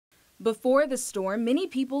Before the storm, many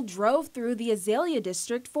people drove through the Azalea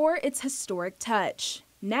District for its historic touch.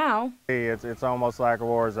 Now, it's almost like a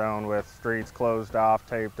war zone with streets closed off,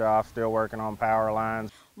 taped off, still working on power lines.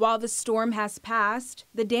 while the storm has passed,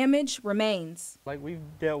 the damage remains. Like, we've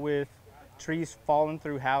dealt with trees falling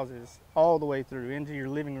through houses all the way through into your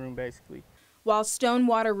living room, basically. While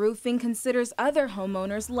Stonewater Roofing considers other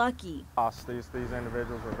homeowners lucky. These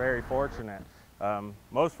individuals were very fortunate.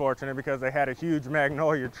 Most fortunate because they had a huge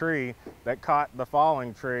magnolia tree that caught the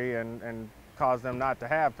falling tree and caused them not to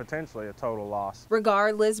have potentially a total loss.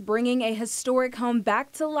 Regardless, bringing a historic home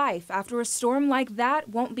back to life after a storm like that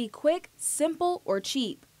won't be quick, simple, or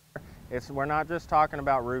cheap. We're not just talking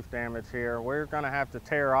about roof damage here. We're going to have to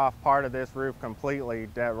tear off part of this roof completely.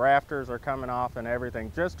 The rafters are coming off and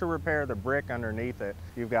everything just to repair the brick underneath it.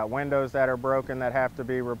 You've got windows that are broken that have to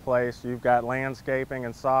be replaced. You've got landscaping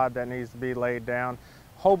and sod that needs to be laid down.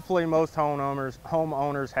 Hopefully most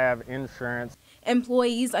homeowners have insurance.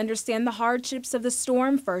 Employees understand the hardships of the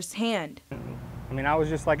storm firsthand. I mean, I was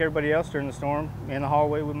just like everybody else during the storm, in the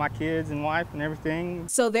hallway with my kids and wife and everything.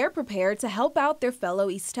 So they're prepared to help out their fellow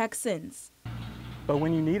East Texans. But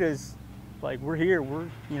when you need us, like, we're here,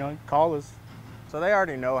 call us. So they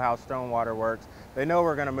already know how Stonewater works. They know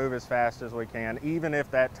we're going to move as fast as we can, even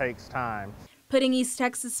if that takes time. Putting East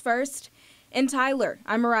Texas first. In Tyler,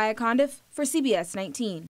 I'm Mariah Condiff for CBS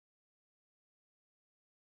 19.